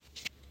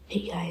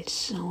Hey guys,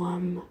 so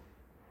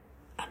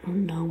I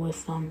don't know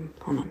if hold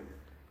on.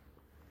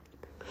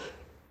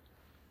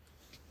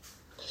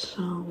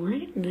 So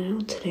right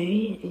now,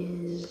 today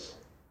is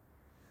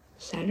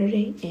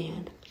Saturday,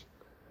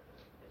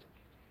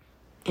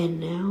 and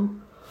now,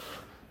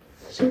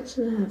 since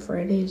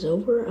Friday is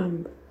over,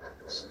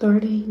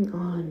 starting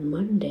on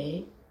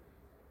Monday,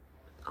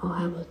 I'll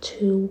have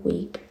 2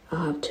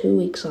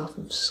 weeks off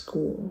of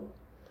school,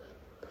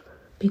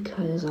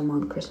 because I'm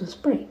on Christmas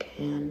break,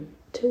 and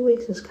 2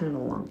 weeks is kind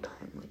of a long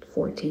time, like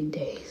 14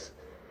 days.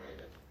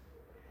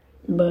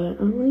 But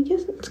I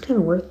guess it's kind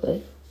of worth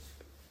it.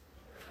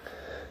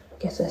 I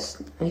guess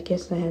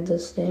I had to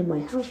stay in my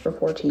house for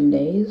 14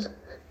 days.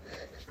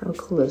 How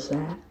cool is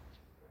that?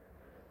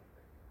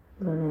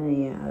 But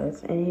yeah,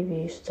 if any of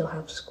you still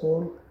have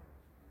school,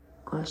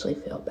 honestly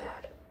feel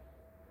bad.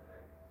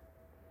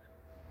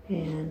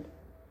 And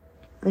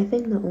I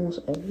think that almost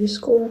every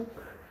school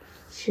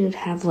should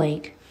have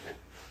like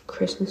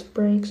Christmas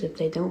breaks if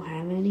they don't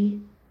have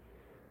any.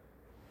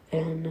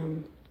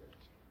 And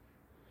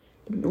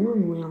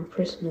normally on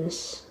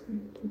Christmas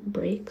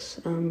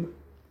breaks, we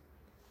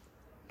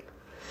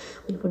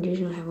would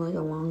usually have like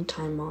a long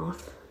time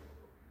off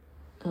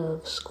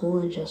of school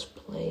and just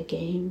play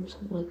games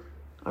with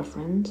our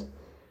friends.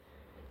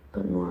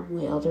 But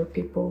normally other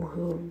people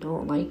who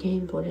don't like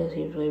games will just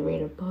usually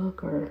read a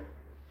book or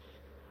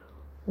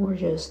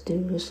just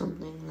do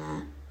something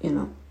that,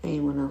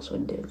 anyone else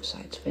would do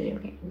besides video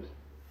games.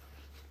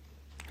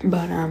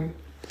 But I'm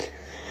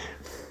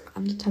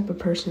the type of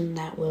person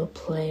that will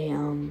play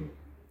on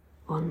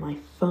my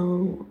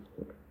phone.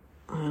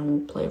 I will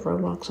play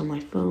Roblox on my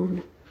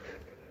phone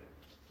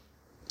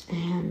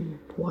and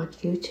watch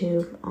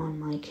YouTube on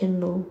my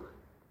Kindle.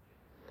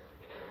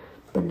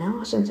 But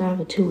now, since I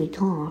have a 2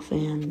 week off,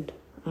 and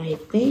I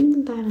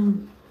think that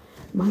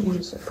might want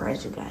to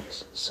surprise you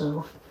guys.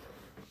 So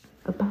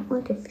about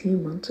like a few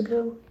months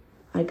ago,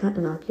 I got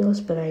an Oculus,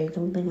 but I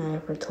don't think I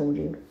ever told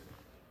you.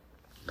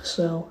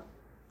 So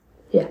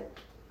yeah,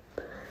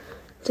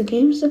 the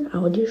games that I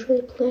would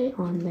usually play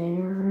on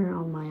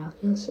my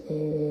Oculus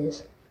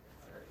is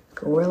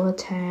Gorilla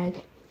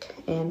Tag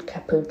and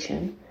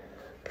Capuchin.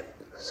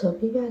 So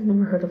if you guys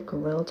never heard of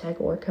Gorilla Tag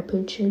or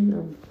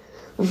Capuchin,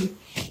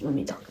 let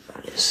me talk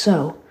about it.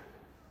 So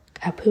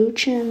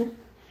Capuchin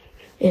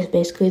is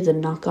basically the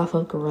knockoff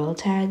of Gorilla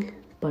Tag,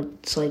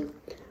 but some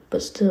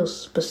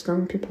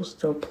people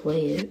still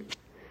play it.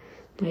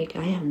 Like,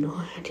 I have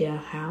no idea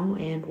how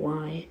and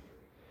why,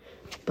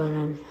 but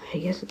I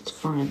guess it's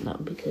fine though,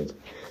 because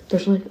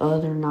there's like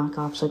other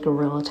knockoffs like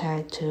Gorilla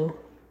Tag too,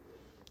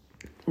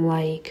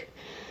 like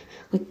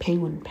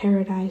Penguin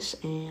Paradise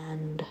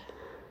and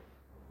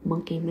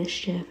Monkey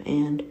Mischief,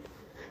 and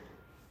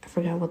I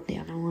forgot what the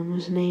other one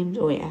was named.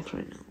 Oh wait,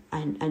 actually no,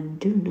 I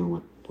do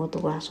know what the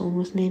last one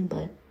was named,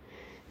 but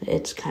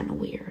it's kind of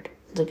weird.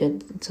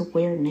 It's a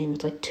weird name.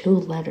 It's like 2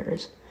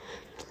 letters.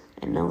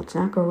 And no, it's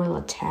not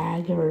Gorilla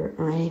Tag or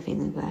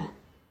anything like that.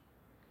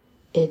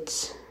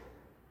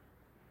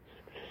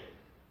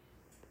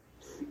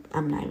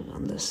 I'm not even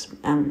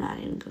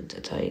going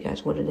to tell you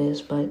guys what it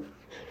is, but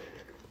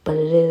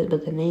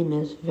the name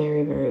is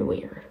very, very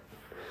weird.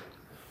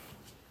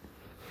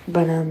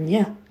 But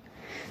yeah.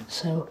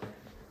 So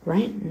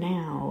right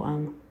now,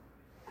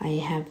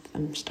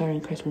 I'm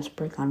starting Christmas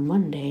break on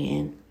Monday,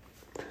 and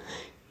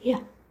yeah.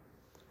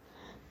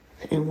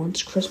 And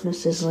once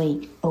Christmas is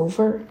like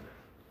over,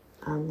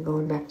 I'm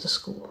going back to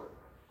school,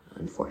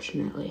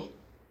 unfortunately.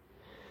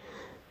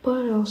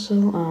 But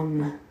also, hold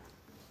on.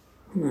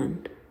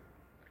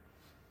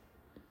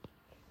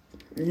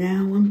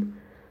 Now,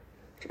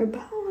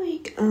 about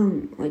like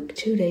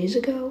 2 days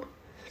ago,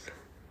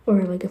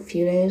 or like a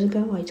few days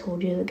ago, I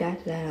told you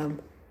guys that I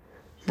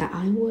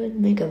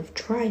would I'll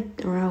try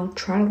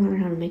to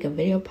learn how to make a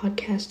video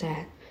podcast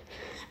at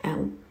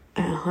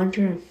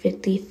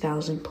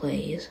 150,000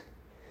 plays.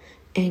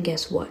 And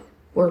guess what?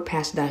 We're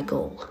past that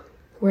goal.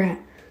 We're at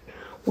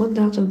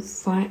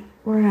 1,005.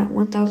 We're at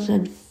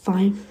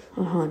 1,005.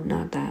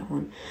 Not that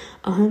one.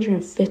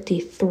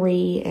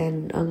 153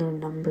 and other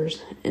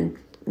numbers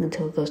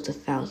until it goes to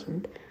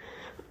 1,000.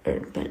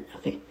 But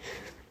okay.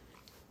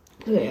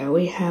 So yeah,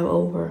 we have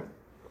over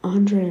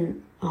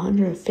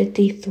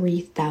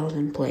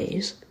 153,000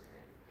 plays.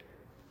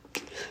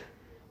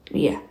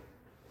 Yeah,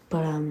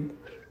 but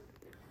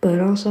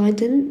also I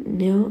didn't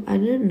know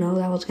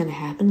that was gonna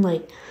happen.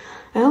 Like,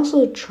 I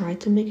also tried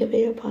to make a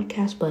video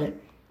podcast,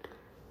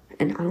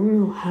 and I don't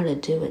know how to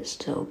do it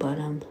still, but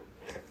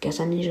guess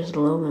I need just a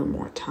little bit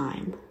more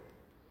time.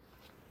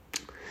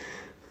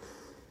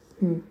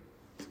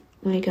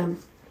 Like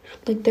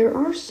there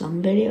are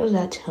some videos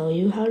that tell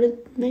you how to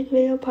make a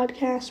video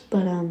podcast,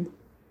 but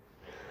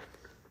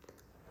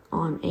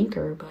on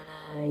Anchor, but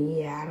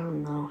yeah, I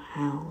don't know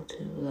how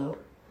to though.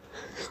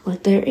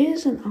 Like, there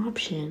is an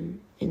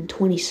option in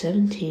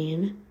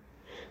 2017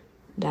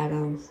 that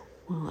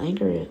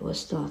Anchor was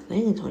still a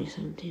thing in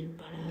 2017,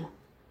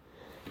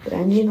 but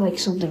I need like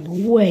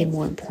something way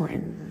more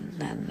important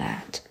than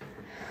that.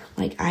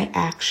 Like, I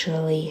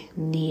actually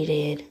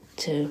needed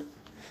to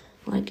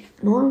like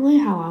normally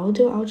how I would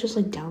do it, I would just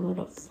like download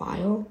a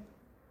file.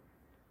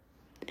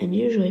 And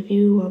usually if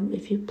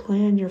you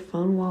play on your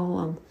phone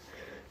while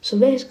so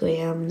basically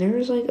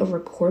there's like a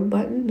record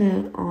button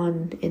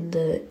that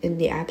in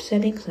the app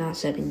settings, not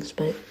settings,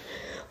 but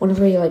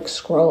whenever you like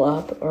scroll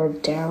up or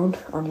down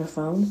on your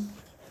phone,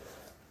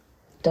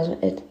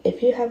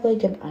 if you have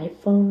like an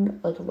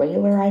iPhone, like a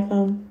regular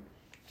iPhone,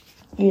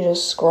 you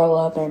just scroll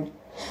up and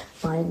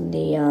find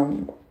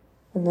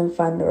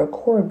the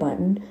record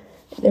button.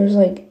 There's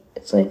like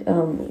it's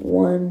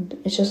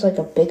just like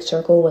a big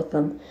circle with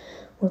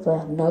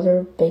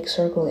another big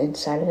circle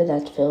inside of it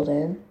that's filled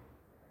in.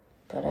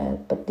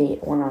 But the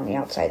one on the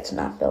outside's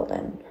not filled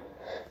in.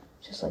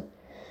 It's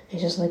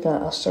just like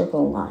a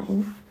circle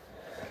line.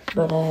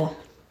 But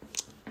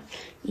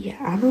yeah,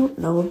 I don't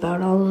know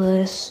about all of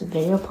this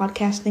video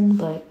podcasting,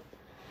 but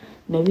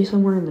maybe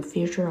somewhere in the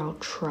future I'll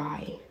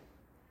try.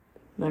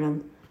 But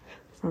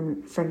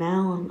for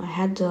now, I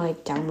had to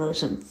like download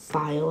some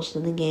files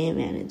in the game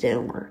and it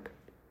didn't work.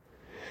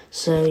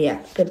 So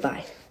yeah,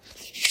 goodbye.